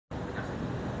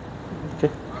Okay.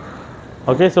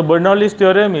 Okay, so Bernoulli's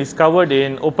theorem is covered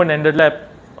in open-ended lab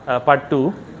part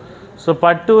 2. So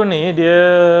part 2 ni dia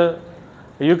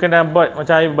you kena buat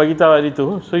macam I bagi tahu hari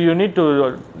tu. So you need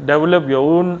to develop your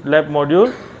own lab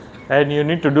module and you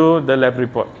need to do the lab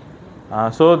report.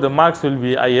 So the marks will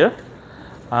be higher.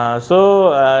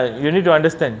 You need to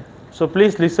understand. So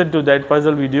please listen to that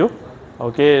puzzle video,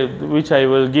 okay, which I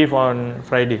will give on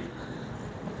Friday.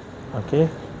 Okay.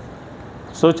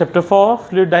 So chapter 4,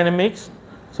 fluid dynamics.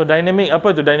 So dynamic,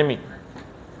 apa tu dynamic?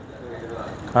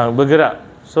 Bergerak.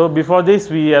 So before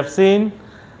this we have seen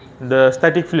the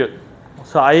static fluid.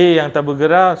 So air yang tak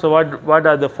bergerak. So what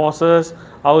are the forces?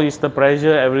 How is the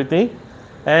pressure? Everything.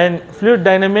 And fluid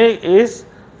dynamic is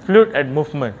fluid at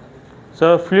movement.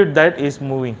 So fluid that is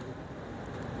moving.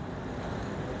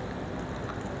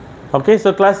 Okay.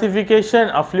 So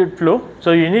classification of fluid flow.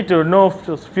 So you need to know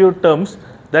few terms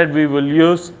that we will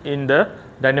use in the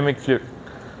dynamic fluid.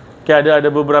 Okay, ada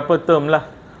beberapa term lah.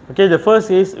 Okay, the first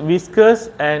is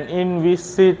viscous and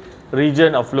inviscid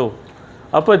region of flow.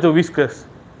 Apa tu viscous?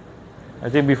 I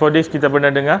think before this kita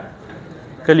pernah dengar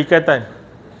kelikatan.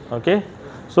 Okay,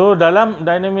 so dalam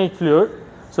dynamic fluid,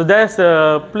 so there's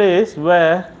a place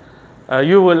where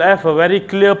you will have a very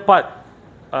clear path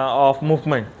of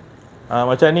movement.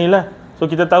 Macam ni lah. So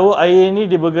kita tahu air ni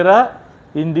dia bergerak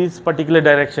in this particular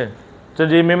direction. So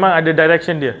dia memang ada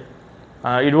direction dia.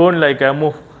 It won't like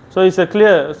move. So it's a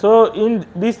clear. So in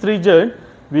this region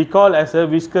we call as a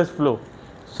viscous flow.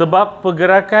 Sebab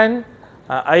pergerakan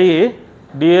air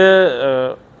dia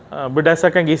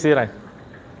berdasarkan geseran.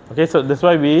 Okay, so that's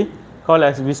why we call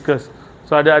as viscous.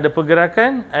 So ada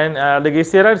pergerakan and ada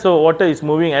geseran, so water is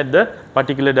moving at the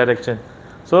particular direction.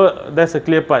 So that's a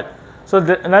clear part. So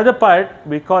another part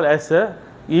we call as a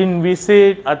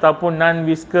inviscid ataupun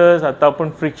non-viscous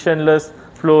ataupun frictionless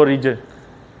flow region.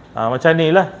 Macam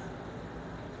ni lah.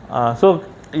 So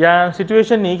yang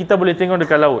situation ni kita boleh tengok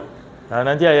dekat laut.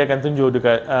 Nanti saya akan tunjuk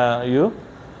dekat you.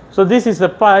 So this is the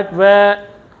part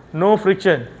where no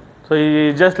friction. So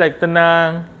it just like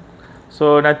tenang.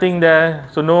 So nothing there.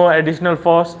 So no additional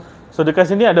force. So dekat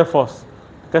sini ada force.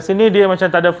 Dekat sini dia macam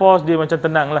tak ada force, dia macam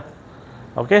tenang lah.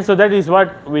 Okay, so that is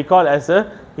what we call as a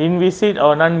inviscid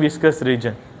or non-viscous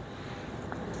region.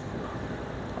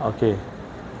 Okay.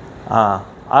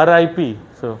 RIP.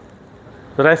 So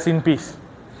rest in peace.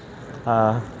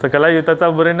 So kalau you tak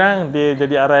tahu berenang, dia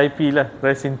jadi RIP lah,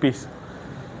 rest in peace.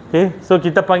 Okay, so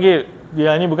kita panggil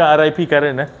yang ni bukan RIP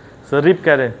current, so RIP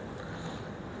current.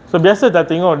 So biasa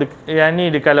tak tengok yang ni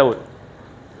dekat laut.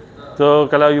 So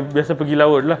kalau you biasa pergi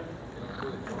laut lah.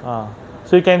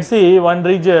 So you can see one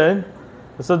region.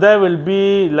 So there will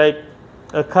be like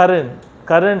a current.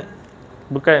 Current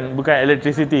bukan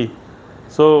electricity.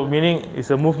 So meaning it's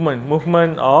a movement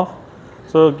of.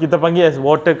 So kita panggil as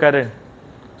water current.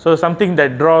 So something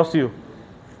that draws you.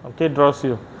 Okay, draws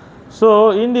you.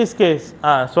 So in this case,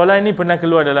 soalan ni pernah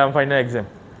keluar dalam final exam.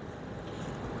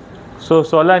 So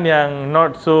soalan yang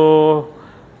not so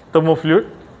Thermo-Fluid,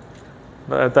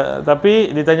 tapi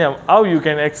dia tanya how you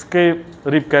can escape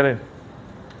rip current.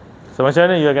 So macam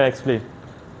mana you akan explain?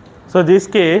 So this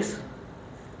case,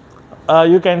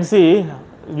 you can see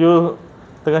you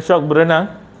tengah shock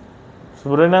berenang. So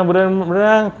berenang,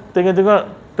 tengok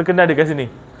terkena dekat sini.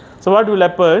 So what will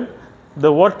happen?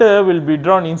 The water will be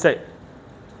drawn inside.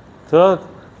 So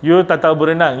you tak tahu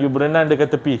berenang, you berenang dekat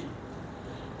tepi.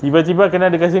 Tiba-tiba kena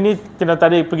dekat sini, kena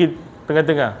tarik pergi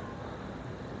tengah-tengah.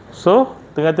 So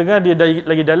tengah-tengah dia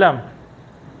lagi dalam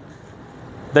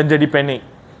dan jadi panik.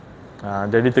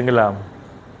 Jadi tenggelam.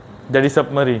 Jadi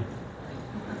submarine.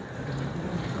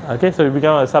 Okay, so you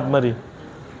become a submarine.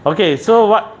 Okay, so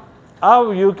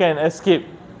how you can escape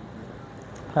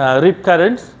rip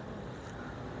currents?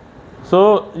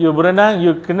 So you berenang,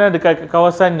 you kena dekat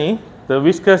kawasan ni, the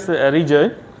viscous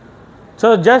region.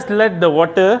 So just let the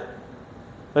water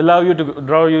allow you to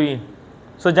draw you in.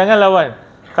 So jangan lawan.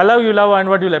 Kalau you lawan,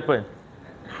 what will happen?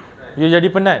 You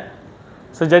jadi penat.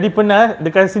 So jadi penat,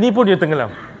 dekat sini pun you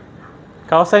tenggelam.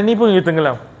 Kawasan ni pun you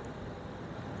tenggelam.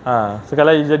 So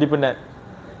kalau you jadi penat.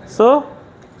 So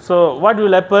what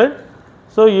will happen?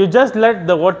 So you just let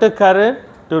the water current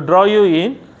to draw you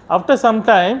in. After some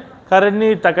time, current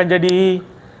ni takkan jadi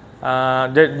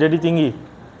tinggi.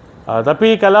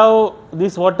 Tapi kalau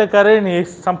this water current ni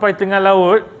sampai tengah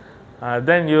laut,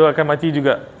 then you akan mati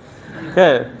juga.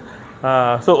 Okay.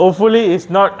 So hopefully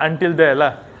it's not until there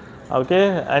lah.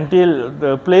 Okay, until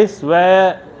the place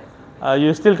where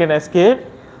you still can escape.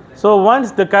 So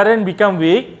once the current become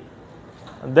weak,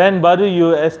 then baru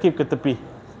you escape ke tepi.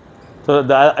 So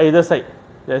the either side,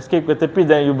 you escape ke tepi,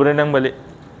 then you berenang balik.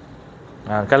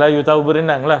 Kalau you tahu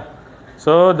berenang lah.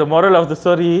 So the moral of the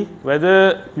story,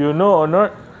 whether you know or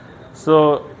not,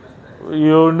 so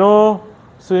you know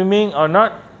swimming or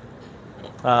not,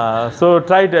 so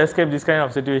try to escape this kind of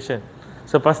situation.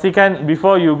 So pastikan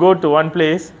before you go to one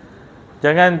place,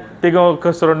 jangan tengok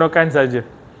keseronokan saja.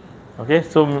 Okay,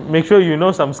 so make sure you know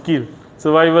some skill,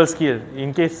 survival skill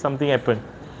in case something happen.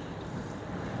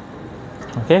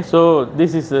 Okay, so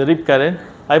this is a rip current.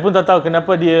 I pun tak tahu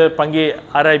kenapa dia panggil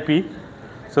RIP.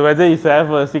 So whether it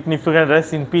have a significant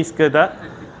rest in peace ke tak,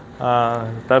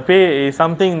 tapi it's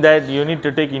something that you need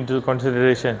to take into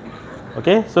consideration.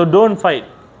 Okay, so don't fight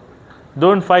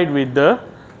with the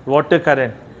water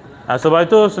current.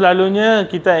 Sebab itu selalunya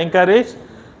kita encourage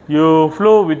you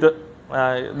flow with the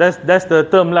that's the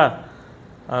term lah,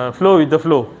 flow with the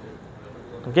flow.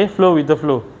 Okay, flow with the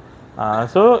flow.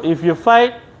 So if you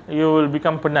fight, you will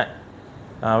become penat.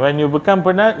 When you become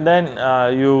penat, then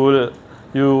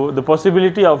the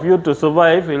possibility of you to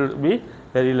survive will be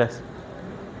very less.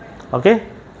 Okay,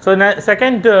 so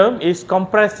second term is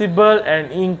compressible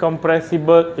and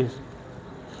incompressible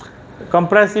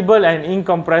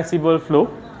flow.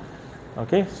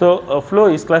 Okay, so a flow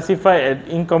is classified as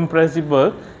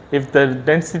incompressible if the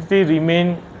density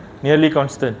remain nearly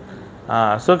constant.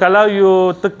 So kalau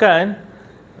you tekan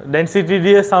density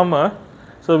dia sama,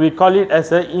 so we call it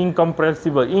as a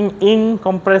incompressible.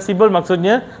 Incompressible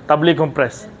maksudnya tak boleh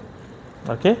compress.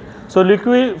 Okay, so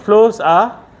liquid flows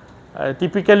are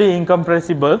typically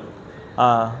incompressible.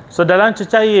 So dalam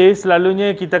cecair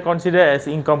selalunya kita consider as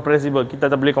incompressible, kita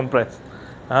tak boleh compress.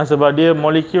 Sebab dia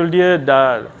molekul dia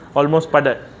dah almost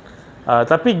padat.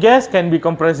 Tapi gas can be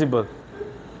compressible.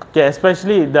 Okay,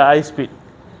 especially the high speed.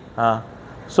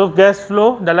 So gas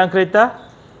flow dalam kereta,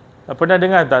 pernah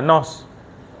dengar tak NOS?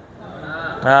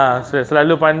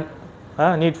 Selalu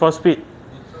need for speed.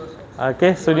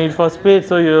 Okay, so need for speed,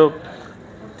 so you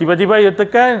tiba-tiba you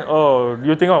tekan, oh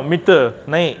you tengok meter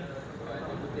naik.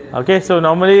 Okay, so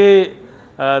normally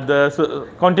the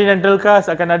continental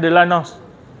cars akan ada lah NOS.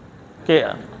 Okay,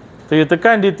 so you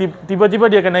tekan, dia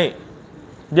tiba-tiba dia akan naik.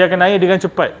 Dia akan naik dengan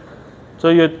cepat. So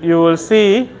you will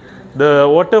see the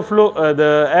water flow,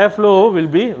 the air flow will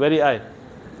be very high.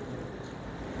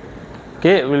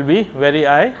 Okay, will be very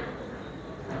high.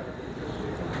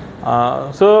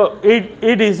 So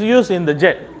it is used in the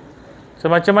jet. So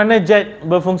macam mana jet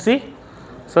berfungsi?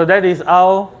 So that is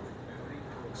how.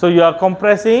 So you are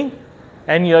compressing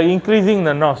and you are increasing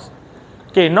the NOS.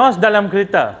 Okay, NOS dalam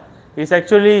kereta is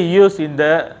actually used in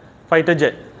the fighter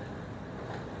jet.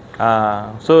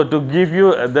 So to give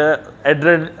you the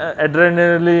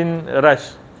adrenaline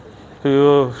rush,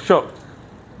 to shock.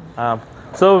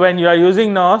 So when you are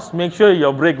using NOS, make sure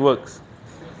your brake works.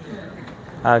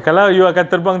 Kalau you akan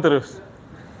terbang terus.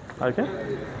 Okay.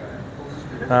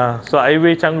 So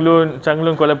highway Changlun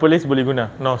Kuala Polis boleh guna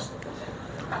NOS.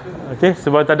 Okay,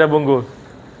 sebab tak ada bonggol.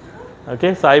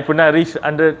 Okay, so I pernah reach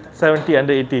under 70,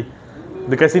 under 80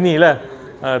 dekat sini lah.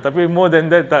 Tapi more than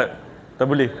that tak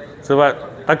boleh.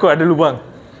 Sebab takut ada lubang.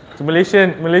 So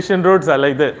Malaysian roads are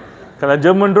like that. Kalau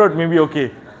German road maybe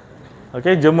okay.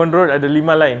 Okay, German road ada 5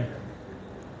 line.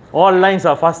 All lines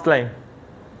are fast line.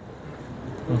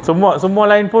 Semua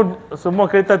line pun, semua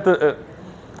kereta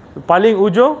paling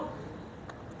ujung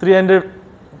 300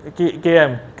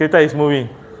 km kereta is moving.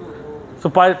 So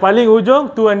paling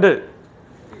ujung 200.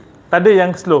 Tak ada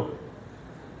yang slow.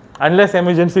 Unless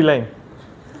emergency line.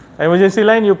 Emergency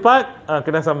line you park,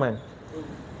 kena saman.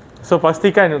 So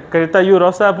pastikan kereta you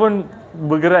rosak pun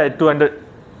bergerak at 200.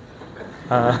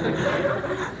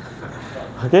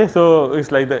 Okay, so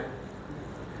it's like that.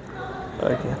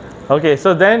 Okay,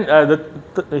 so then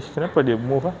kenapa dia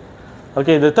move?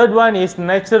 Okay, the third one is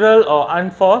natural or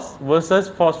unforced versus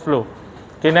forced flow.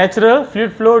 Okay, natural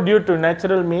fluid flow due to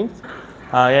natural means.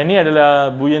 Yang ni adalah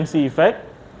buoyancy effect.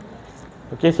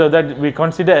 Okay, so that we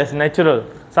consider as natural,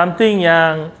 something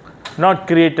yang not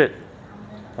created.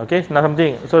 Okay, not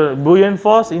something. So buoyant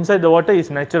force inside the water is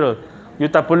natural.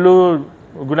 You tak perlu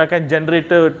gunakan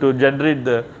generator to generate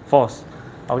the force.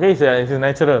 Okay, so it's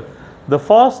natural. The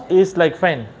force is like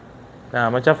fan.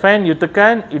 Macam fan, you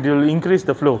tekan, it will increase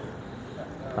the flow.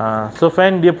 So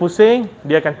fan dia pusing,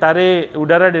 dia akan tarik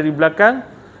udara dari belakang,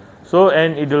 so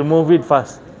and it will move it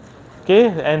fast. Okay,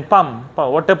 and pump,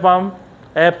 water pump,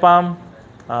 air pump,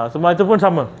 semua itu pun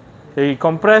sama. It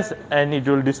compress and it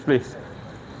will displace.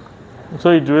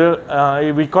 So it will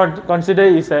we consider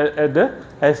it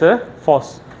as a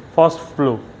force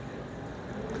flow.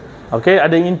 Okay,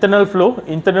 ada internal flow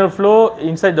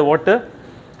inside the water.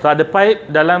 So ada pipe,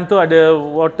 dalam tu ada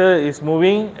water is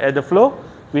moving at the flow.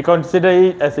 We consider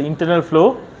it as an internal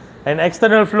flow. And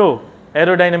external flow,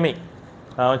 aerodynamic.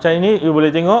 Macam ini you boleh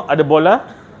tengok ada bola.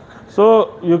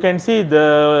 So you can see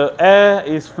the air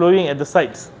is flowing at the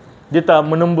sides. Dia tak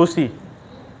menembusi.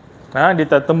 Dia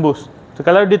tak tembus. So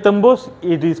kalau dia tembus,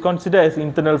 it is considered as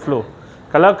internal flow.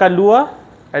 Kalau kat luar,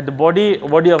 at the body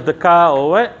of the car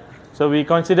or what, so we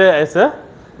consider as a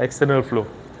external flow.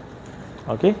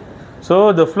 Okay.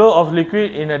 So the flow of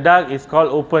liquid in a duct is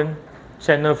called open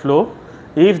channel flow.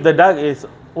 If the duct is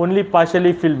only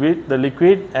partially filled with the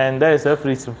liquid and there is a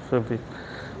free surface.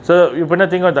 So you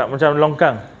pernah tengok tak macam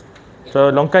longkang?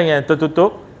 So longkang yang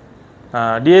tertutup,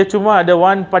 dia cuma ada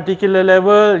one particular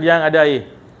level yang ada air.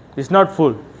 It's not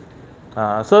full.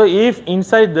 So if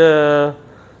inside the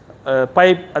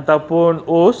pipe ataupun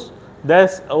hose,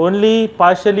 there's only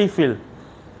partially filled.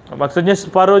 Maksudnya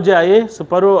separuh je air,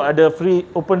 separuh ada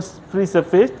free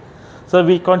surface. So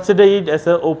we consider it as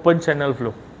a open channel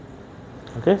flow.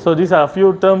 Okay, so these are a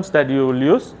few terms that you will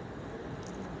use.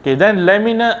 Okay, then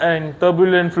laminar and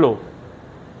turbulent flow.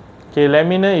 Okay,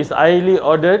 laminar is highly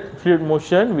ordered fluid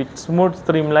motion with smooth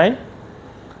streamline.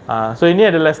 So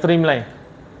ini adalah streamline.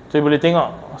 So you boleh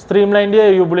tengok streamline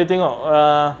dia, you boleh tengok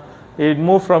it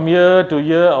move from year to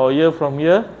year or year from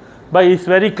year, but it's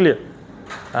very clear.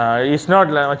 It's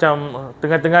not like macam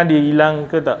tengah-tengah dia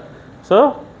hilang ke tak.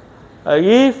 So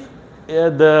if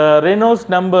the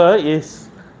Reynolds number is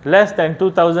less than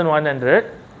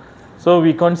 2100, so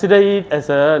we consider it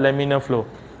as a laminar flow.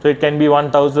 So it can be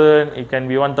 1000, it can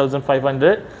be 1500.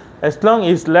 As long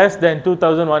as less than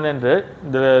 2100,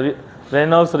 the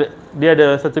Reynolds dia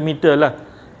ada 1 meter lah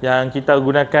yang kita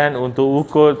gunakan untuk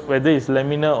ukur whether it's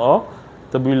laminar or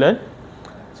turbulent.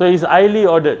 So it's highly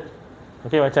ordered.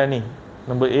 Okay, macam ni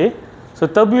number A. So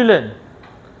turbulent.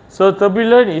 So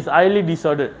turbulent is highly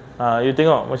disordered. You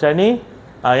tengok macam ni.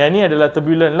 Yang ni adalah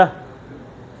turbulent lah.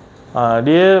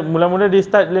 Dia mula-mula dia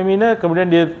start laminar,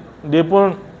 kemudian dia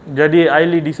pun jadi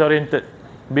highly disoriented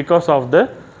because of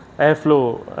the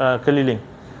airflow keliling.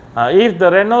 If the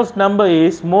Reynolds number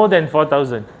is more than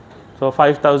 4000, so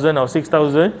 5000 or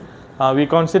 6000, we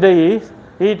consider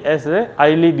it as a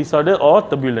highly disordered or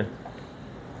turbulent.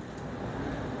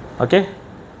 Okay,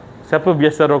 siapa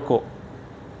biasa rokok?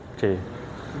 Okay,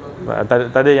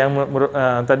 tak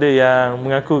ada yang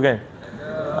mengaku kan?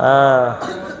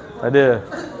 Ada.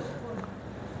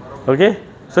 Okay,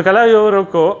 so kalau you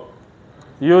rokok,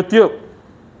 you tiup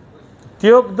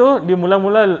tu dia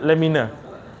mula-mula laminar.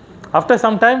 After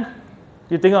some time,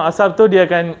 you tengok asap tu dia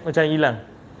akan macam hilang.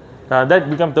 That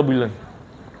become turbulent.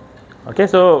 Okay,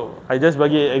 so I just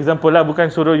bagi example lah,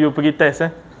 bukan suruh you pergi test.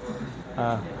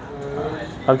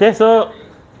 Okay, so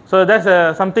that's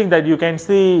something that you can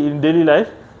see in daily life,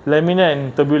 laminar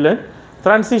and turbulent.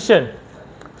 Transition.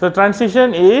 So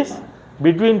transition is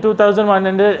between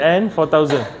 2100 and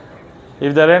 4000.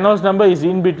 If the Reynolds number is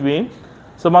in between,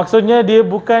 so maksudnya dia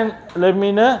bukan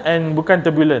laminar and bukan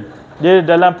turbulent. Dia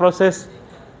dalam proses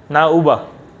nak ubah.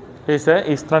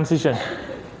 Is transition.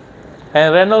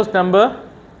 And Reynolds number,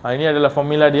 ini adalah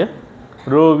formula dia.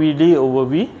 Rho VD over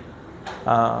V.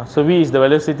 So V is the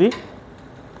velocity.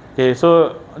 Okay,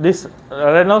 so this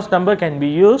Reynolds number can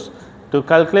be used to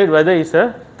calculate whether it's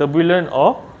a turbulent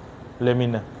or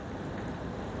laminar.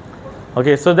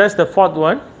 Okay, so that's the fourth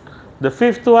one. The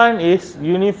fifth one is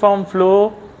uniform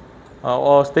flow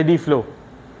or steady flow.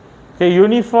 Okay,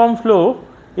 uniform flow,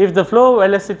 if the flow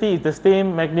velocity is the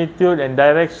same magnitude and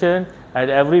direction at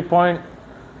every point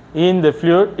in the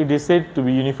fluid, it is said to be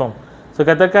uniform. So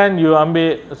katakan you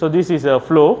ambil, so this is a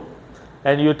flow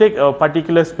and you take a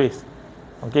particular space.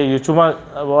 Okay, you cuma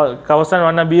kawasan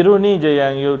warna biru ni je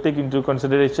yang you take into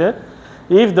consideration.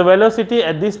 If the velocity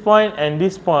at this point and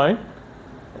this point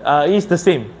is the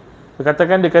same, so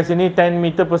katakan dekat sini 10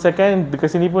 meter per second, dekat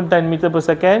sini pun 10 meter per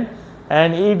second,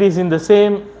 and it is in the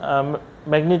same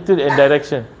magnitude and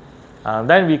direction,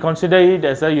 then we consider it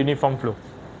as a uniform flow.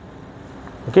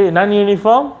 Okay,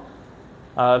 non-uniform,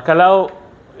 kalau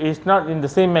it's not in the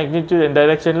same magnitude and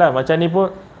direction lah, macam ni pun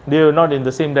dia not in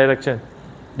the same direction,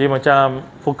 dia macam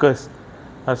focus,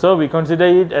 so we consider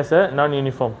it as a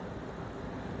non-uniform.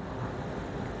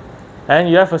 And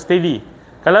you have a steady.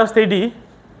 Kalau steady,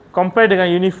 compare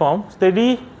dengan uniform,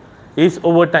 steady is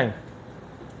over time.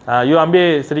 You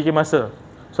ambil sedikit masa.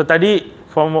 So tadi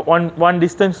from one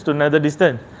distance to another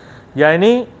distance. Yang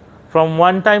ini from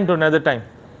one time to another time.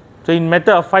 So in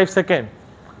matter of 5 seconds.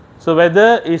 So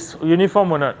whether is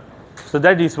uniform or not. So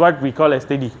that is what we call as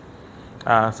steady.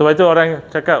 Sebab itu orang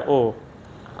cakap, oh,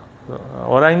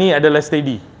 orang ni adalah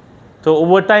steady. So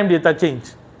over time dia tak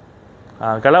change.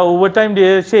 Kalau over time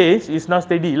dia change, it's not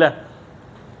steady lah.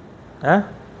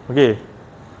 Okay.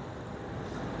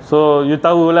 So you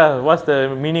tahulah what's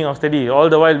the meaning of steady. All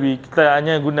the while kita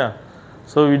hanya guna.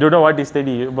 So we don't know what is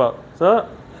steady about. So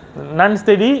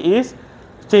Non-steady is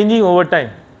changing over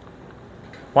time.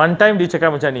 One time dia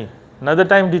cakap macam ni, another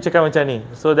time dia cakap macam ni.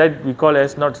 So that we call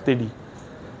as not steady.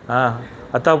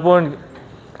 Ataupun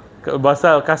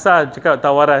bahasa kasar cakap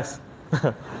tawaras.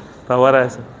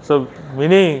 Tawaras. So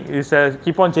meaning is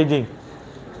keep on changing.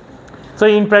 So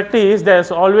in practice,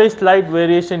 there's always slight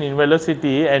variation in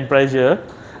velocity and pressure,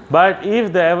 but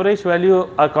if the average value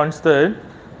are constant,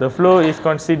 the flow is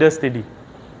considered steady.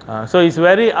 So it's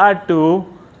very hard to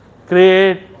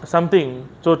create something.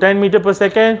 So 10 meter per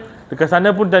second, dekat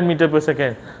sana pun 10 meter per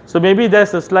second. So maybe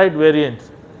there's a slight variance.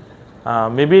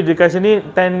 Maybe dekat sini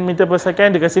 10 meter per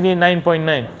second, dekat sini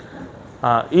 9.9.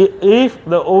 If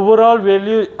the overall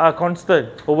value are constant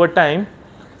over time,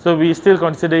 so we still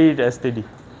consider it as steady.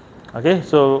 Okay,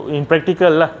 so in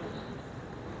practical lah.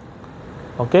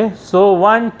 Okay, so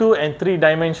 1, 2 and 3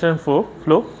 dimensional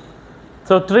flow.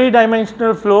 So 3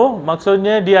 dimensional flow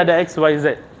maksudnya dia ada X, Y,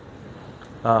 Z.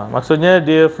 Maksudnya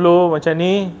dia flow macam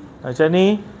ni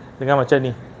dengan macam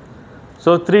ni.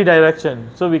 So 3 direction.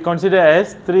 So we consider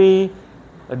as 3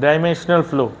 dimensional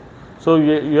flow. So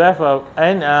you have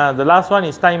the last one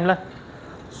is time lah.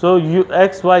 So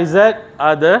X, Y, Z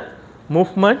are the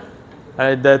movement,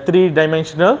 the 3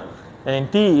 dimensional, and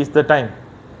T is the time.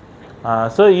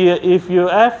 So if you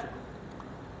have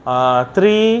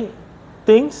 3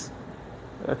 things,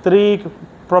 3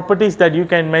 properties that you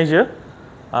can measure,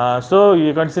 so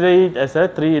you consider it as a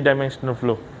 3-dimensional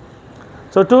flow.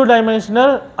 So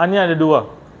 2-dimensional hanya ada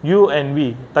 2, U and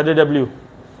V, tak ada W.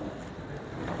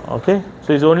 Okay,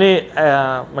 so it's only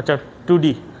macam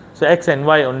 2D. So X and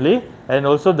Y only, and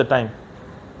also the time.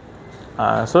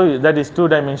 So that is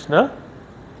 2-dimensional.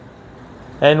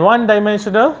 And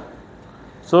 1-dimensional,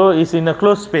 so is in a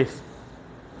closed space.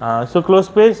 So closed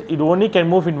space, it only can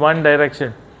move in one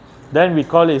direction. Then we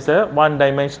call it a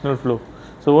 1-dimensional flow.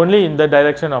 So only in the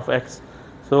direction of X.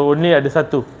 So only ada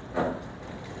satu.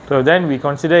 So then we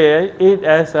consider it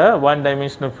as a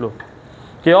 1-dimensional flow.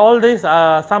 Okay, all these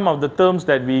are some of the terms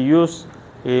that we use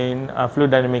in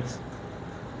fluid dynamics.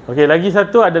 Okay, lagi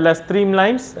satu adalah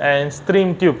streamlines and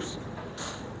stream tubes.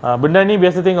 Benda ni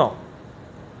biasa tengok.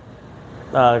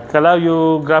 Kalau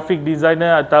you graphic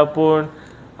designer ataupun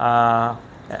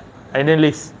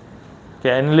analyst,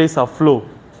 okay, analyst of flow,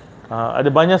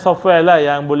 ada banyak software lah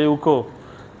yang boleh ukur.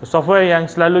 Software yang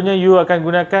selalunya you akan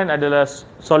gunakan adalah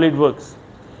SolidWorks.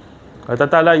 Tak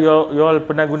tahu lah you all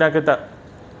pernah guna ke tak?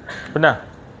 Pernah?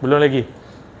 Belum lagi.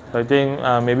 So I think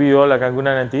maybe you all akan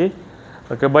guna nanti.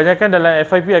 Kebanyakan dalam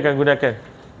FIP akan gunakan.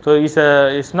 So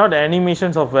it's not an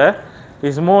animation software,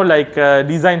 it's more like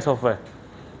design software.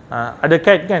 Ada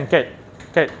CAD kan?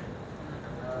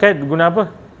 CAD guna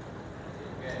apa?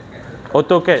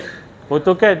 AutoCAD.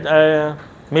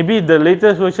 Maybe the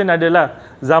latest version adalah.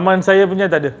 Zaman saya punya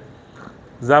tak ada.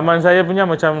 Zaman saya punya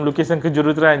macam lukisan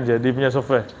kejuruteraan je, dia punya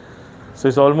software. So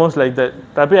it's almost like that.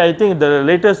 Tapi I think the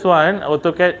latest one,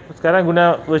 AutoCAD sekarang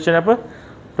guna version apa?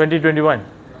 2021.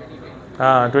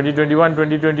 2021,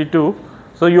 2022.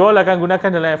 So you all akan gunakan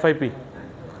dalam FIP.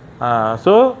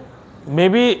 So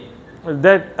maybe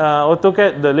that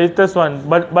AutoCAD, the latest one.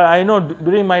 But I know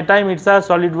during my time itself,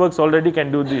 SolidWorks already can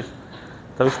do this.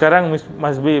 Tapi sekarang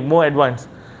must be more advanced.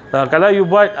 Kalau you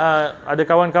buat, ada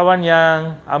kawan-kawan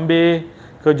yang ambil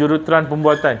kejuruteraan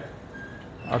pembuatan,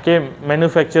 okay,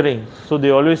 manufacturing, so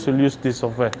they always will use this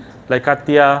software like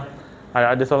Katia.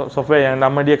 Ada software yang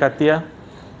nama dia Katia,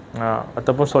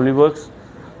 ataupun SolidWorks.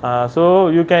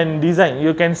 So you can design,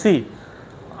 you can see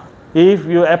if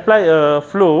you apply a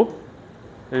flow,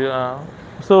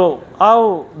 so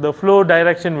how the flow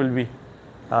direction will be.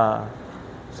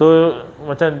 So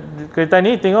macam kereta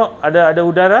ni tengok ada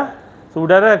udara. So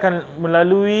udara akan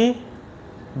melalui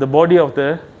the body of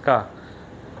the car.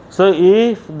 So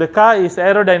if the car is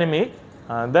aerodynamic,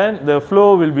 then the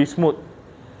flow will be smooth.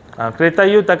 Kereta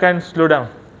you takkan slow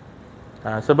down.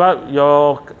 Sebab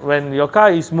when your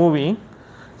car is moving,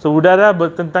 so udara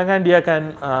bertentangan, dia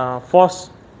akan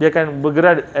force, dia akan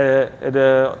bergerak at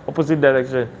the opposite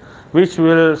direction, which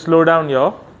will slow down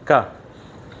your car.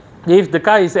 If the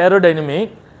car is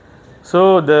aerodynamic,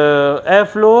 so the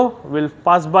airflow will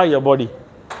pass by your body,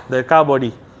 the car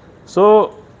body.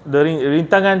 So the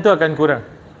rintangan tu akan kurang.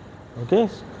 Okay,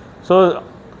 so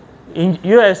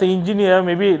you as an engineer,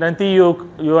 maybe nanti you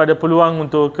ada peluang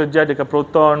untuk kerja dekat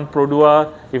Proton, Pro2,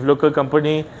 if local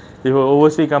company, if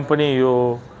overseas company,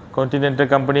 you continental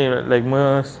company like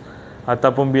Mercedes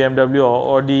ataupun BMW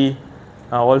or Audi,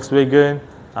 Volkswagen.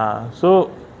 So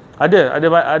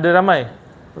ada ramai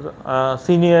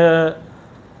senior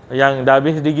yang dah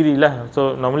habis degree lah.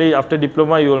 So normally after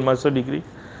diploma you will masuk degree.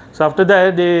 So after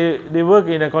that they work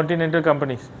in a continental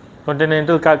companies,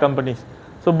 continental car companies.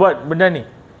 So buat benda ni.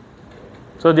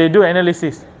 So they do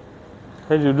analysis.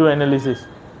 They do analysis.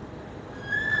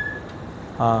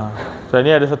 So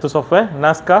ni ada satu software,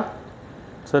 NASCAR.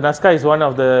 So NASCAR is one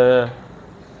of the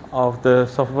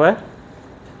software.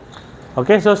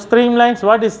 Okay, so streamlines.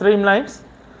 What is streamlines?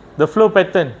 The flow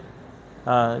pattern.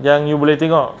 Yang you boleh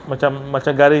tengok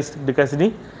macam garis dekat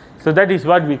sini. So that is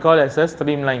what we call as a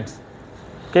streamlines.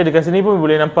 Okay, dekat sini pun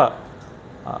boleh nampak.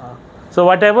 So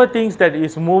whatever things that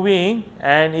is moving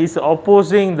and is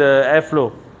opposing the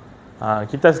airflow,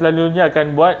 kita selalunya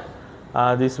akan buat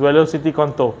this velocity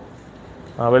contour.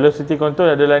 Velocity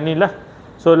contour adalah ni lah.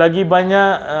 So lagi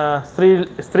banyak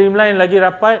streamline lagi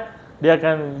rapat, dia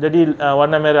akan jadi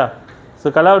warna merah. So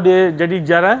kalau dia jadi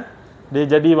jarang, dia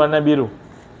jadi warna biru.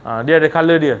 Dia ada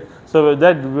color dia. So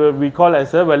that we call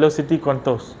as a velocity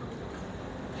contours.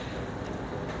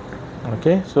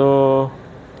 Okay, so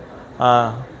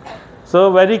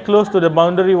very close to the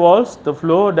boundary walls, the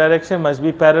flow direction must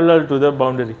be parallel to the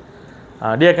boundary.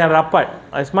 Dia akan rapat.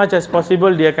 As much as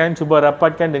possible, dia akan cuba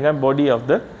rapatkan dengan body of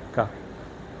the car.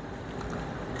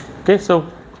 Okay, so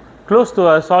close to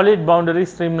a solid boundary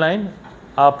streamline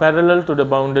are parallel to the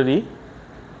boundary.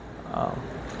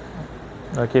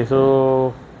 Okay,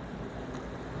 so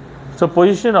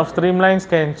position of streamlines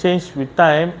can change with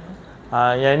time.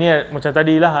 Yang ni macam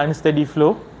tadi lah, unsteady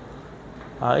flow.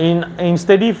 In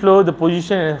steady flow, the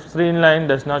position of streamline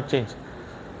does not change.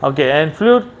 Okay, and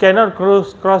fluid cannot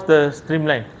cross the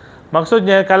streamline.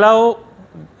 Maksudnya kalau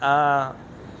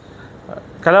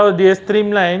dia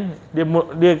streamline,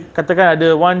 dia katakan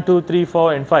ada 1, 2, 3,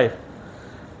 4 and 5.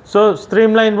 So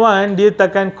streamline 1 dia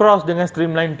takkan cross dengan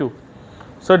streamline 2.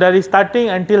 So dari starting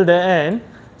until the end,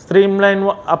 streamline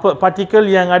partikel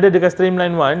yang ada dekat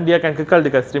streamline 1 dia akan kekal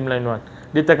dekat streamline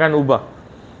 1. Dia takkan ubah.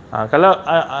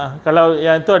 Kalau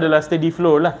yang itu adalah steady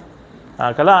flow lah.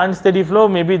 Kalau unsteady flow,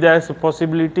 maybe there's a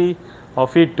possibility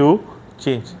of it to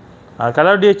change.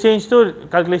 Kalau dia change tu,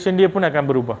 calculation dia pun akan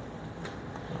berubah.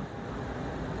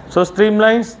 So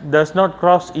streamlines does not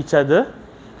cross each other.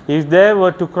 If they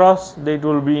were to cross, it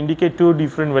will be indicate two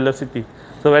different velocity.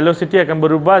 So velocity akan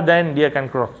berubah, then dia akan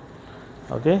cross.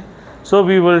 Okay. So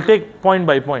we will take point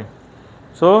by point.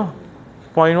 So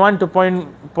point 1 to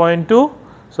point 2.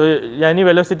 So yang ni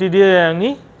velocity dia yang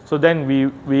ni. So then we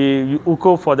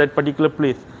ukur for that particular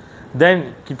place.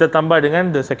 Then kita tambah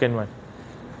dengan the second one.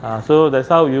 So that's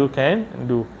how you can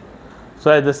do.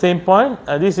 So at the same point,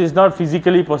 this is not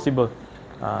physically possible.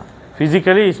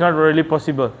 Physically it's not really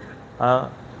possible.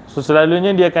 So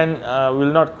selalunya dia akan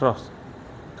will not cross.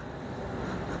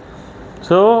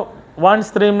 So one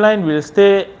streamline will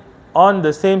stay on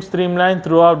the same streamline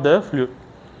throughout the fluid.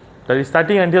 Dari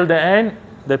starting until the end,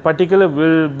 the particle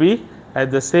will be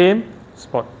at the same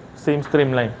spot, same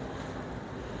streamline.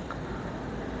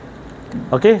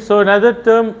 Okay, so another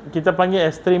term kita panggil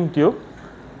as stream tube.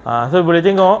 So boleh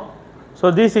tengok.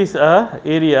 So this is a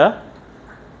area.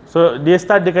 So dia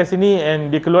start dekat sini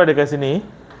and dia keluar dekat sini.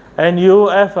 And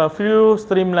you have a few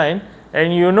streamline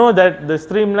and you know that the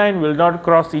streamline will not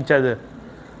cross each other.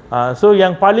 So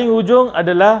yang paling ujung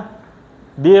adalah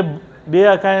dia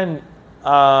akan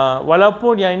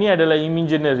walaupun yang ini adalah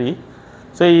imaginary,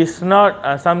 so it's not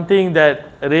something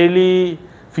that really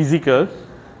physical,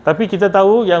 tapi kita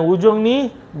tahu yang ujung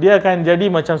ni dia akan jadi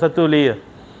macam satu layer.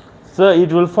 So it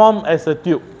will form as a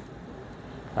tube.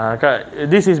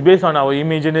 This is based on our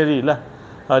imaginary lah.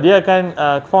 Dia akan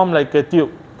form like a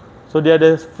tube. So dia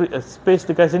ada space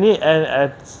dekat sini and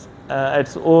at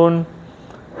its own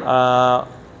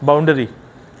boundary.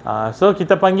 So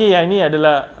kita panggil yang ini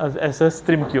adalah as a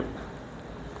stream tube.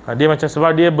 Dia macam,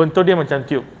 sebab dia bentuk dia macam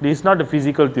tube. This is not a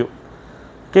physical tube.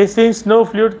 Okay, since no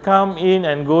fluid come in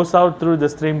and goes out through the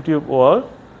stream tube wall,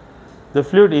 the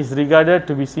fluid is regarded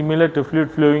to be similar to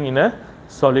fluid flowing in a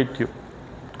solid tube.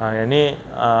 Yang ni,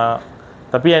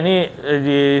 tapi yang ni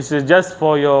is just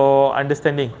for your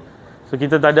understanding. So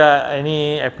kita tak ada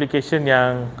any application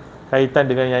yang kaitan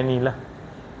dengan yang ni lah.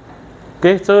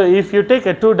 Okay, so if you take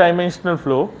a 2-dimensional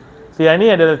flow, so yang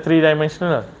ni adalah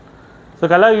 3-dimensional. So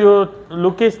kalau you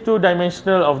lukis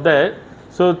 2-dimensional of that,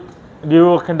 so dia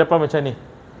akan dapat macam ni.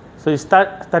 So you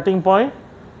starting point,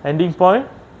 ending point,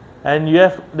 and you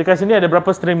have dekat sini ada berapa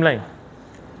streamline?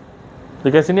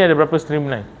 Dekat sini ada berapa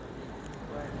streamline?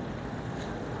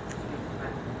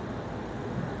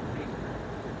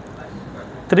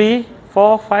 3,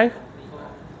 4, 5.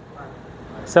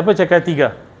 Siapa cakap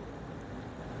 3?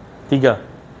 3.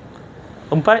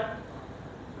 4.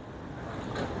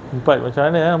 4 macam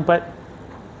mana 4?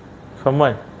 From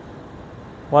 1.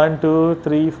 1, 2,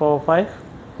 3, 4,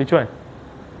 5. Which one?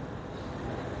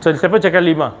 So siapa cakap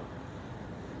 5?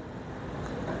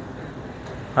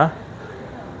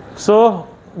 So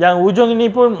yang ujung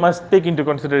ini pun must take into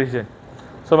consideration.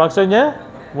 So maksudnya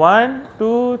 1,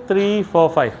 2, 3,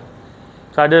 4,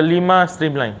 5. So ada 5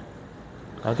 streamline.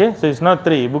 Okay, so it's not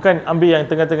 3. Bukan ambil yang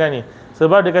tengah-tengah ni.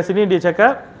 Sebab dekat sini dia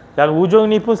cakap yang ujung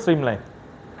ni pun streamline.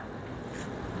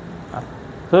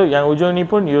 So yang ujung ni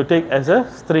pun you take as a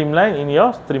streamline in your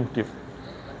stream tube.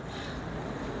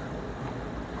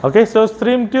 Okay, so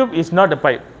stream tube is not a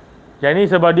pipe. Yang ni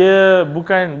sebab dia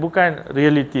bukan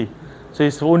reality. So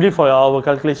it's only for our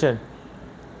calculation.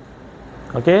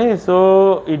 Okay,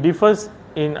 so it differs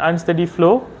in unsteady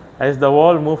flow as the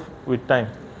wall move with time.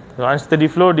 So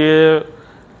unsteady flow dia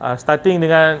starting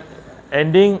dengan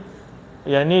ending,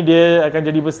 yang ni dia akan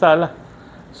jadi besar lah.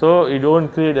 So it don't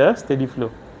create a steady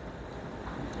flow.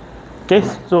 Okay,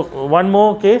 so one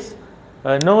more case,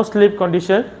 no slip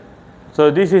condition.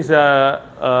 So this is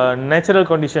a natural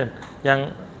condition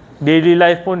yang daily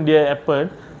life pun dia happen,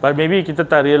 but maybe kita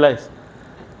tak realise.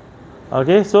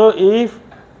 Okay, so if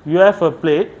you have a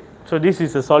plate, so this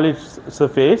is a solid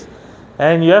surface,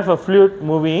 and you have a fluid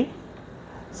moving.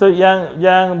 So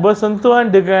yang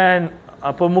bersentuhan dengan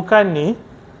permukaan ni,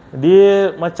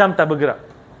 dia macam tak bergerak.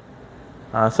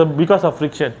 So because of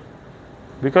friction,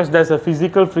 because there's a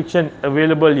physical friction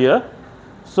available here.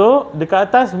 So dekat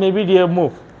atas maybe dia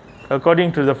move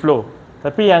according to the flow.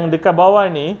 Tapi yang dekat bawah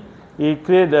ni, it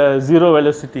create a zero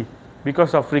velocity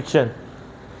because of friction.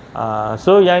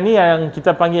 So yang ni yang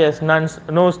kita panggil as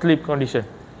no slip condition.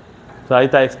 So I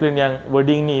tak explain yang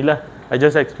wording ni lah. I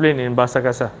just explain in bahasa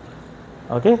kasar.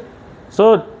 Okay.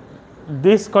 So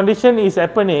this condition is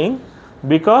happening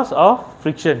because of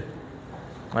friction.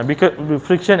 Because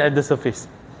friction at the surface.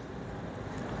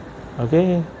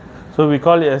 Okay. So we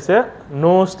call it as a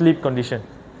no slip condition.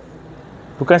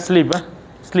 Bukan slip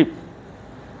slip.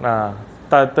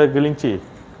 Tak tergelincir.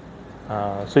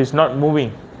 So it's not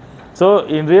moving. So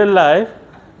in real life,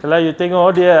 kalau you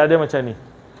tengok dia ada macam ni.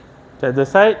 At the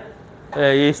side,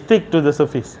 it stick to the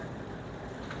surface.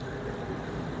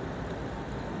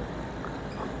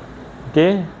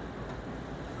 Okay.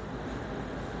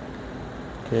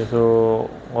 Okay, so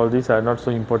all these are not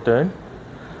so important.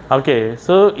 Okay,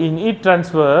 so in heat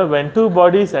transfer, when two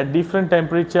bodies at different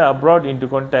temperature are brought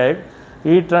into contact,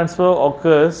 heat transfer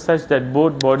occurs such that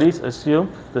both bodies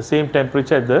assume the same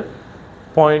temperature at the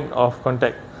point of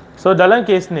contact. So dalam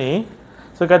case ni,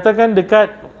 so katakan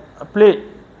dekat plate,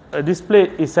 this plate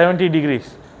is 70 degrees.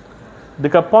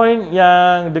 Dekat point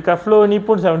yang dekat flow ni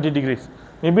pun 70 degrees.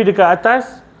 Maybe dekat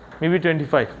atas, maybe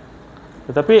 25.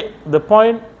 Tetapi the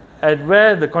point at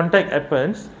where the contact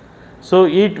happens, so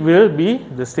it will be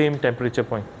the same temperature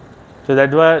point. So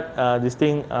that's what this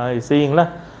thing is saying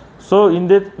lah. So in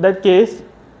that case,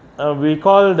 we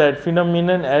call that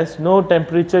phenomenon as no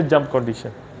temperature jump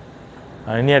condition.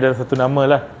 Ini ada satu nama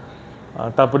lah.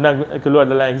 Tak pernah keluar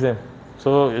dalam exam.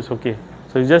 So it's okay.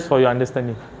 So it's just for your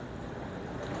understanding.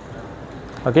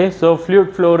 Okay, so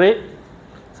fluid flow rate.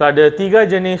 So ada 3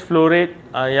 jenis flow rate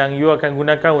yang you akan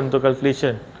gunakan untuk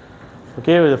calculation.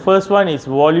 Okay, the first one is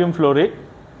volume flow rate.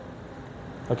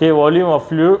 Okay, volume of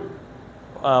fluid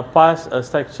past a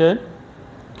section.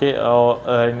 Okay, or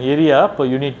an area per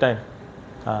unit time.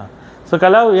 So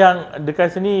kalau yang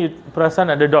dekat sini perasan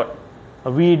ada dot,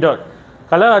 V dot.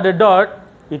 Kalau ada dot,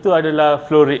 itu adalah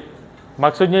flow rate.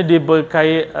 Maksudnya dia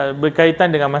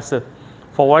berkaitan dengan masa.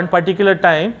 For one particular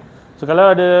time. So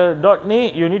kalau ada dot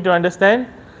ni, you need to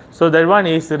understand. So that one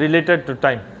is related to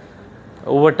time,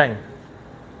 over time.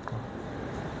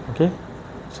 Okay.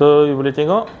 So you boleh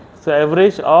tengok. So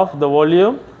average of the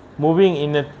volume moving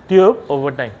in a tube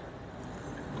over time.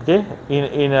 Okay,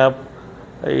 in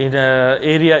a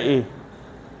area A.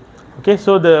 Okay,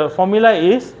 so the formula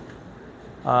is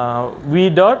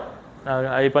V dot.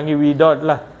 I panggil V dot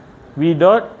lah. V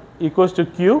dot equals to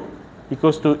Q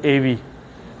equals to AV.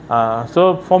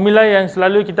 So formula yang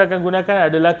selalu kita akan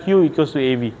gunakan adalah Q equals to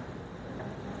AV.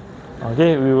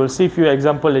 Okay, we will see few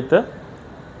example later.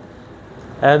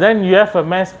 And then you have a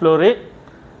mass flow rate.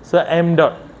 So M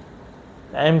dot,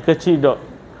 M kecil dot.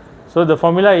 So the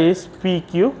formula is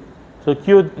PQ. So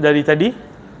Q dari tadi.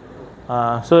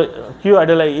 So Q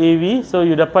adalah AV. So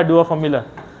you dapat dua formula.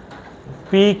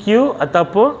 PQ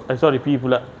ataupun P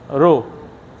pula, rho.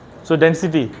 So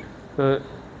density. So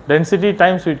density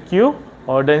times with Q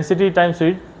or density times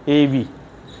with AV.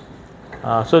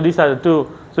 So these are the two.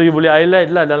 So you boleh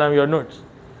highlight lah dalam your notes.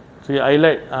 So you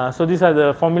highlight. So these are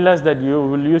the formulas that you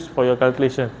will use for your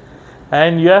calculation.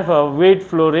 And you have a weight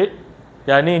flow rate.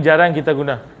 Yang ni jarang kita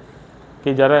guna.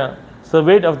 Okay, jarang. So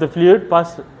weight of the fluid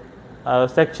past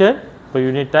section per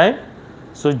unit time.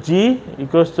 So G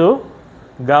equals to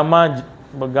gamma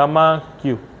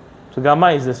Q. So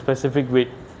gamma is the specific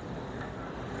weight.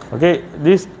 Okay,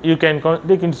 this you can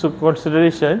take into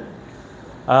consideration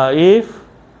if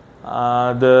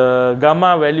the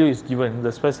gamma value is given,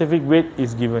 the specific weight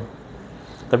is given.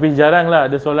 Tapi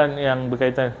jaranglah ada soalan yang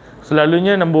berkaitan.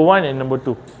 Selalunya number 1 and number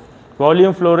 2,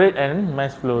 volume flow rate and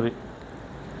mass flow rate.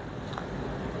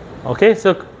 Okay,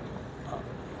 so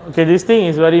this thing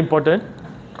is very important.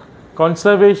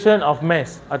 Conservation of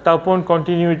mass ataupun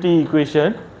continuity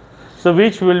equation, so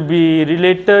which will be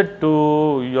related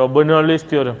to your Bernoulli's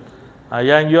theorem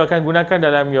yang you akan gunakan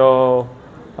dalam your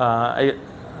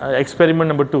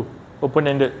experiment number 2,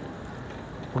 open-ended.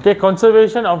 Okay,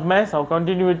 conservation of mass or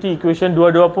continuity equation,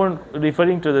 dua-dua pun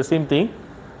referring to the same thing.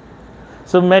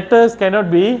 So matters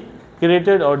cannot be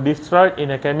created or destroyed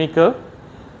in a chemical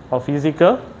or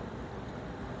physical.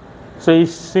 So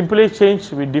it's simply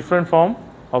changed with different form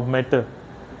of matter.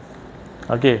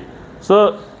 Okay,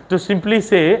 so to simply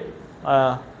say,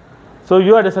 so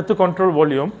you ada satu control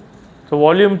volume. So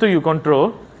volume tu you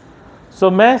control.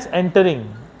 So mass entering.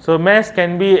 So mass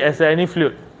can be as any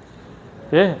fluid.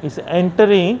 Okay, it's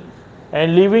entering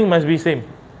and leaving must be same.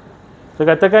 So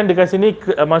katakan dekat sini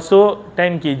masuk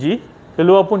 10 kg,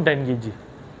 keluar pun 10 kg.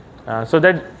 So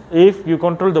that if you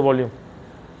control the volume.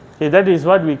 Okay, that is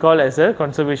what we call as a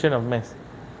conservation of mass.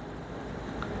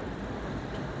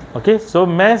 Okay, so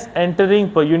mass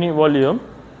entering per unit volume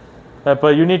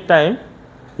per unit time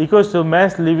equals to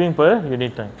mass leaving per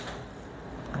unit time.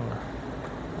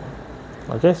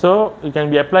 Okay, so it can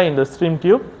be applied in the stream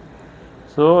tube.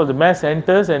 So the mass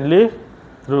enters and leave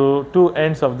through two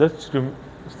ends of the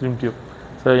stream tube.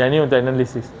 So yang ni untuk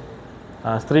analysis.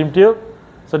 Stream tube.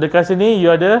 So dekat sini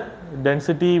you ada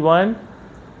density 1,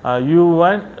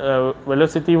 U1,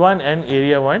 velocity 1 and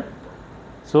area 1.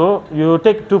 So you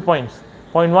take 2 points,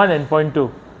 point 1 and point 2.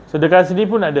 So dekat sini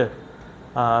pun ada.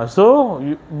 So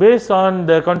based on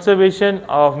the conservation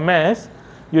of mass,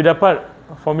 you dapat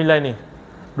formula ni.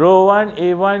 Rho 1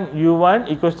 A1 U1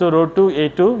 equals to rho 2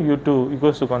 A2 U2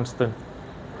 equals to constant.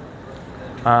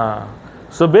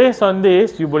 So based on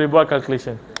this, you boleh buat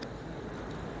calculation.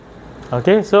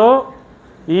 Okay, so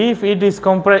if it is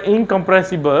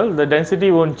incompressible, the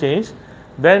density won't change,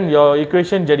 then your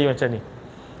equation jadi macam ni.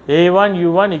 A1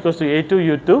 U1 equals to A2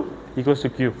 U2 equals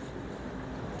to Q.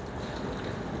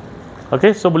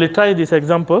 Okay, so boleh try this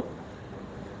example.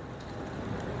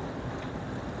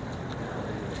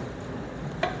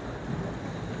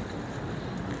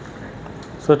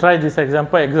 So try this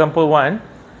example, example 1.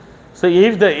 So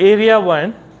if the area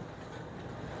 1,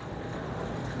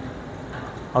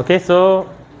 okay, so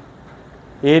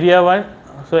area 1,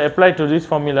 so apply to this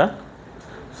formula.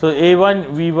 So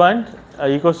A1 V1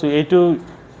 equals to A2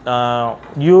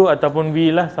 U ataupun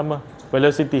V lah sama,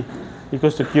 velocity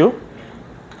equals to Q.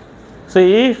 So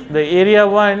if the area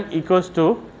 1 equals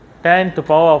to 10 to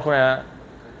power of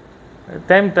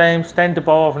 10 times 10 to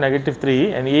power of negative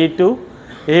 3 and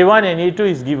A1 and A2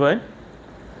 is given.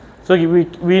 So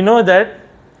we know that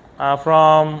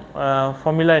from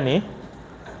formula ni,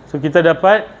 so kita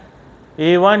dapat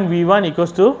A1 V1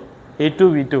 equals to A2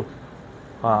 V2.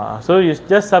 So you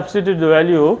just substitute the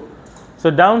value. So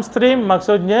downstream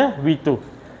maksudnya V2.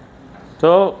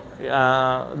 So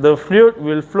the fluid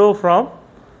will flow from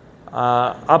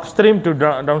upstream to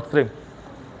downstream.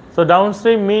 So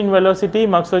downstream mean velocity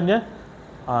maksudnya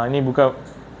ini bukan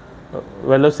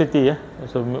velocity ya,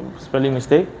 so spelling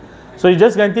mistake. So you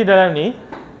just ganti dalam ni.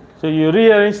 So you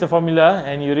rearrange the formula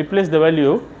and you replace the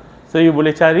value. So you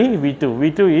boleh cari V2.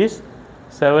 V2 is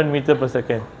 7 meter per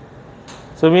second.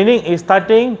 So meaning is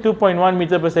starting 2.1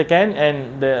 meter per second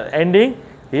and the ending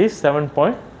is 7.0.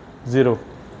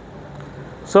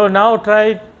 So now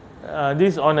try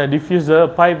this on a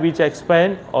diffuser pipe which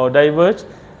expand or diverge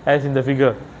as in the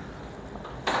figure.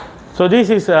 So this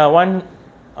is one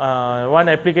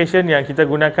application yang kita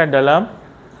gunakan dalam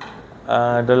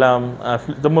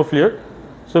Thermo-Fluid.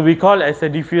 So we call as a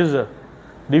diffuser.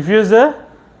 Diffuser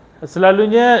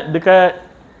selalunya dekat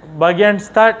bahagian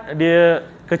start dia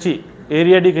kecil,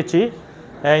 area dia kecil,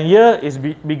 and here is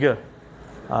bigger.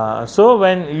 So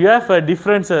when you have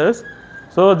differences,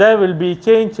 so there will be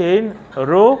change in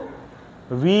rho,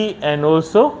 V and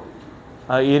also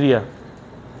area.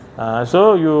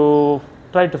 So you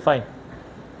try to find.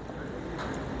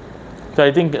 So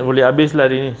I think boleh habis lah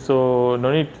hari ni. So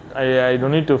no need, I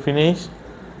don't need to finish.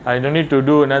 I don't need to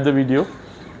do another video.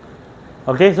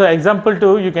 Okay, so example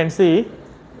 2 you can see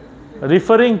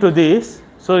referring to this.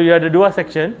 So you have the dua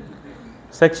section,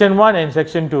 section 1 and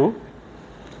section 2.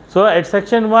 So at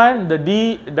section 1 the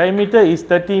diameter is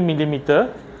 30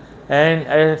 millimeter and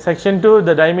at section 2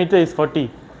 the diameter is 40.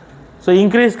 So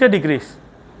increase ke decrease?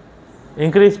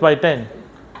 Increase by 10.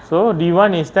 So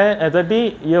D1 is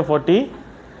 30, here 40.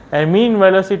 and mean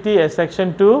velocity at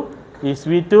section 2 is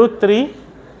V2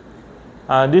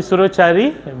 3. Dia suruh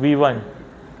cari V1.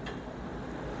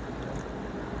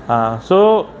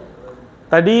 So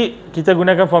tadi kita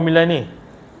gunakan formula ni,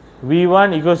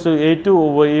 V1 equals to A2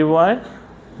 over A1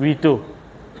 V2.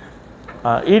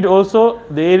 It also,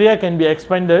 the area can be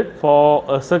expanded for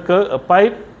a circle. A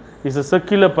pipe is a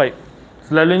circular pipe.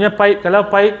 Selalunya pipe, kalau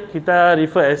pipe kita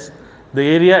refer as the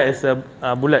area as a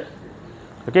bulat.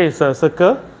 Okay, it's a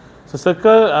circle. So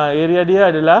circle area dia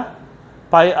adalah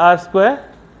pi r square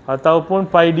ataupun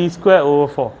pi d square over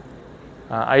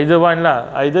 4. Either one lah.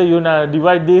 Either you nak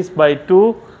divide this by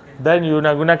 2, then you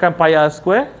nak gunakan pi r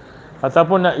square,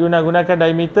 ataupun you nak gunakan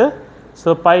diameter,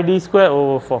 so pi d square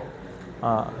over 4.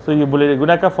 So you boleh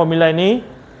gunakan formula ni,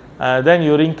 then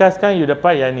you ringkaskan, you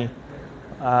dapat yang ni,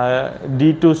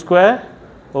 d2 square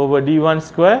over d1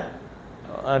 square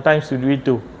times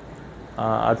v2.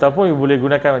 Ataupun you boleh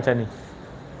gunakan macam ni.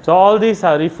 So all these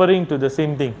are referring to the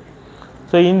same thing.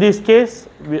 So in this case,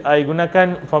 I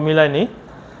gunakan formula ni.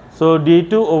 So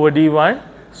d2 over d1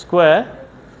 square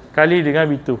kali dengan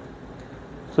v2.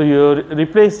 So you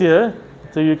replace here,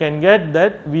 so you can get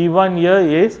that v1 here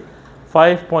is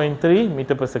 5.3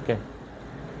 meter per second.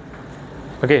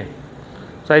 Okay,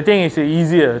 so I think it's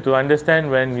easier to understand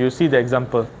when you see the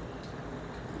example.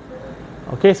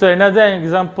 Okay, so another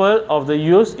example of the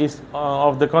use is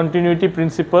of the continuity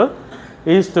principle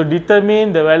is to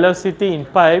determine the velocity in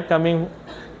pipe coming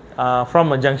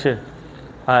from a junction.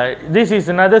 This is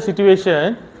another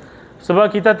situation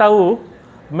sebab kita tahu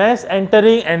mass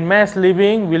entering and mass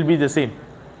leaving will be the same.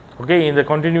 Okay, in the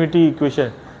continuity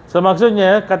equation. So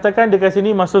maksudnya katakan dekat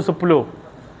sini masuk 10.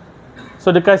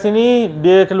 So dekat sini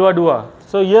dia keluar 2.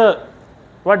 So here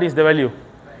what is the value?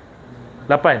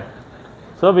 8.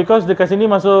 So because dekat sini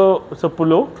masuk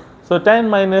 10, so 10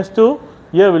 minus 2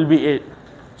 here will be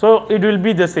 8. So it will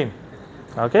be the same.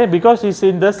 Okay, because it's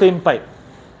in the same pipe.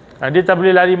 Dia tak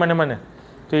boleh lari mana-mana.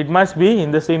 So it must be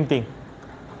in the same thing.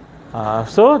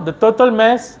 So the total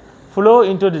mass flow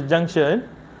into the junction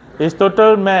is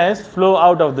total mass flow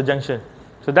out of the junction.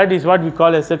 So that is what we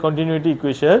call as a continuity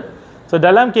equation. So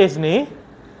dalam case ni,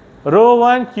 rho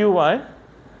 1 Q1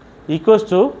 equals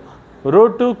to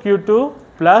rho 2 Q2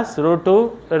 plus rho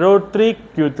 3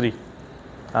 Q3.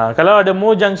 Kalau ada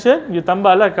more junction, you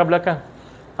tambahlah kat belakang.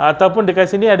 Ataupun dekat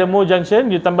sini ada more junction,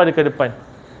 you tambah dekat depan.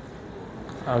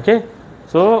 Okay,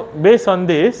 so based on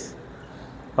this,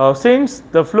 since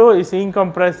the flow is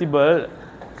incompressible,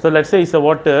 so let's say it's a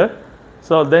water,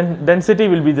 so then density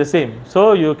will be the same.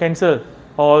 So you cancel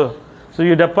all. So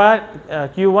you dapat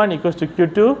Q1 equals to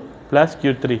Q2 plus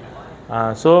Q3.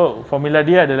 So formula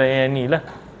dia adalah yang ni lah.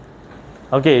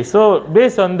 Okay, so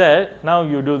based on that, now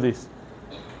you do this.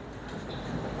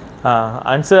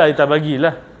 Answer I tak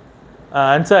bagilah.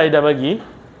 Answer I dah bagi.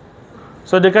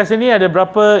 So dekat sini ada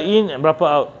berapa in, berapa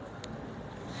out?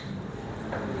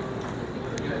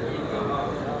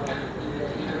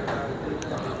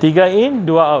 Tiga in,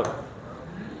 2 out.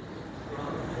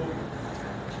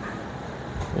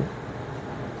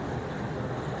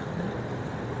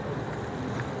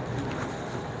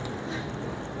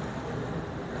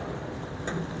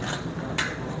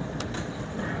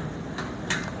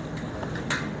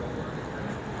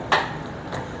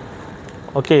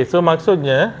 Okay, so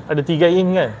maksudnya ada 3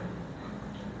 in kan?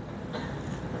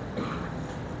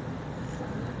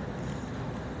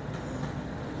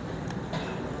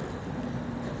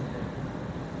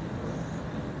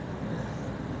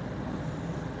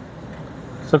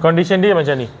 So condition dia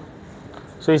macam ni.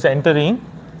 So it's entering.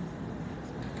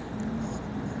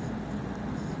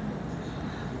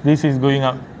 This is going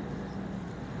out.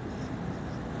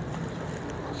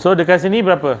 So dekat sini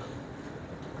berapa?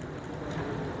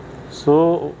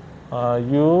 So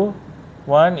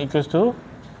U1 equals to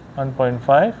 1.5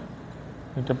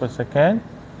 meter per second.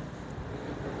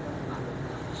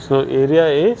 So area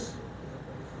is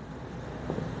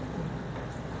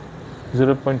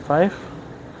 0.5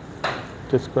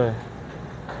 meter square.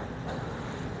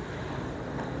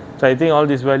 So I think all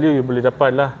this value you boleh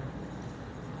dapat lah.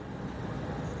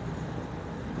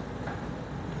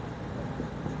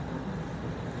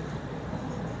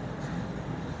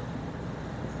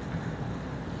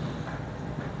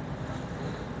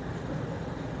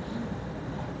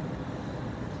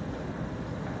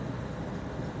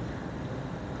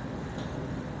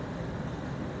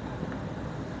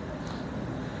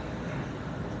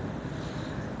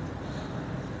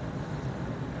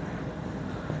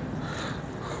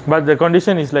 But the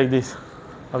condition is like this.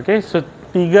 Okay, so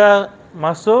 3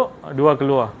 masuk, 2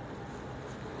 keluar.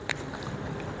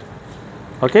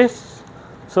 Okay,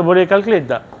 so boleh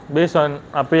calculate tak based on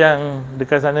apa yang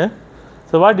dekat sana?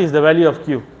 So what is the value of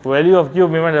Q? Value of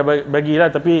Q memang dah bagilah,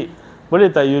 tapi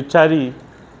boleh tak you cari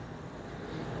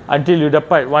until you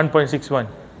dapat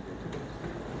 1.61?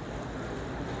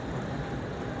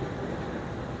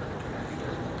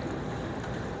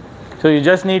 So you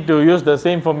just need to use the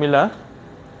same formula.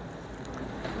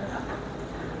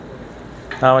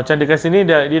 Macam dekat sini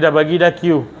dia dah bagi dah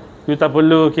Q. You tak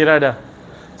perlu kira dah.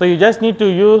 So you just need to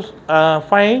use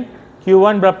find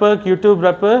Q1 berapa, Q2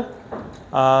 berapa,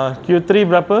 Q3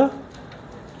 berapa,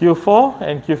 Q4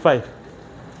 and Q5.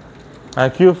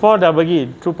 Q4 dah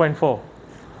bagi 2.4.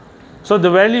 So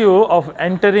the value of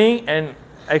entering and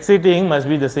exiting must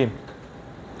be the same.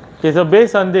 Okay, so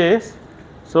based on this,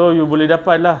 so you boleh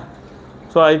dapat lah.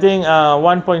 So I think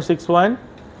 1.61.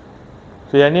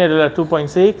 So yang ni adalah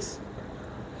 2.6.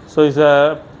 So it's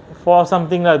 4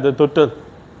 something lah the total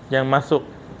yang masuk.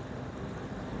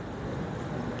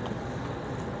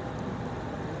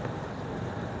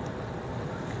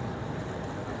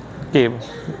 Okay,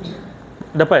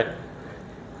 dapat.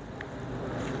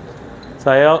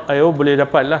 Saya boleh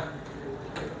dapat lah.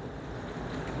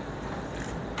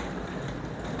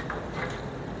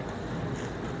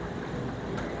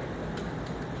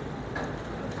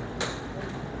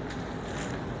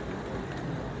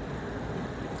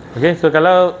 Okay, so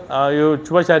kalau you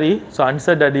cuba cari, so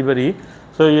answer dah diberi.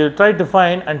 So you try to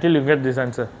find until you get this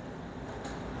answer.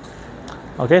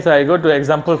 Okay, so I go to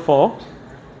example 4.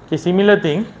 Okay, similar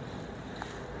thing.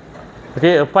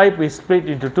 Okay, a pipe is split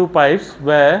into two pipes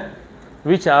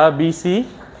which are BC.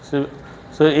 So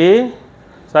A,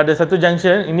 so ada satu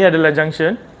junction, ini adalah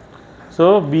junction.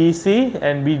 So BC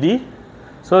and BD.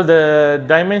 So the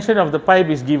dimension of the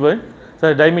pipe is given.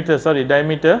 So diameter. So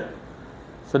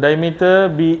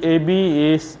diameter BAB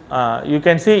is you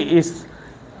can see is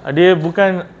dia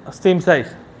bukan same size.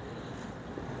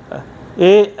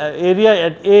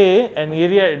 Area at A and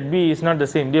area at B is not the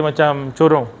same. Dia macam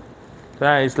corong.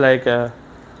 It's like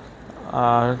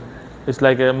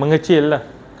mengecil lah.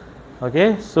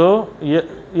 Okay, so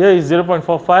here is 0.45.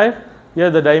 Here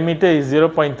the diameter is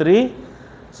 0.3.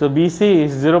 So BC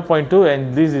is 0.2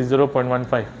 and this is 0.15.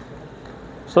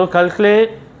 So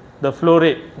calculate the flow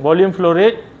rate, volume flow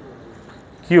rate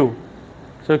Q.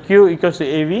 So Q equals to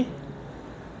AV.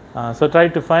 So try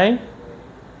to find,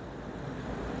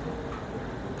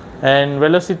 and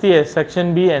velocity at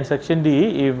section B and section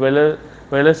D. If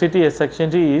velocity at section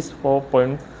D is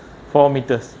 4.4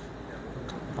 meters.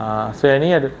 So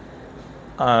any other,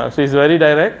 so it's very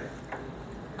direct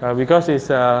because it's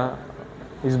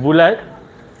bulat.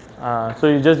 So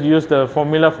you just use the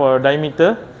formula for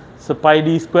diameter. So pi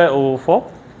d square over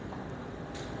 4.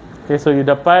 Okay, so you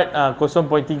dapat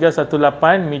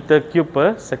 0.318 meter cube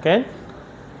per second.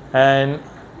 And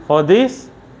for this,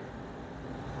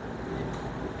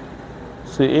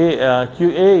 so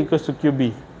QA equals to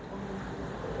QB.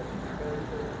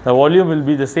 The volume will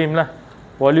be the same lah.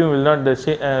 Volume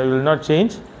will not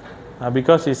change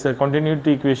because it's a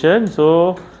continuity equation.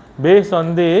 So based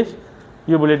on this,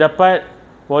 you boleh dapat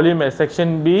volume at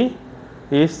section B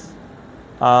is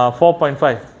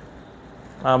 4.5.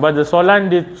 But the soalan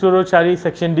dia suruh cari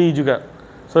section D juga.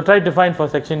 So try to find for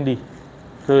section D.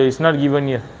 So it's not given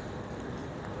here.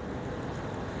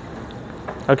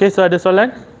 Okay, so ada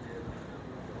soalan?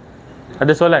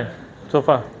 Ada soalan? So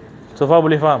far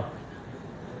boleh faham?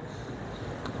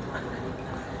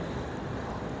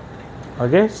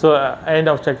 Okay, so end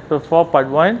of chapter 4 part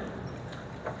 1.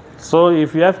 So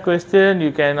if you have question,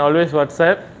 you can always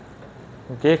WhatsApp.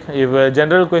 Okay, if a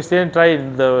general question, try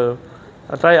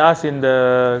ask in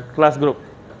the class group.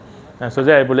 So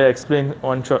that I boleh explain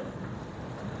one shot.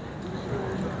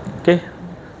 Okay,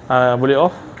 boleh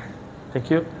off.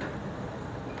 Thank you.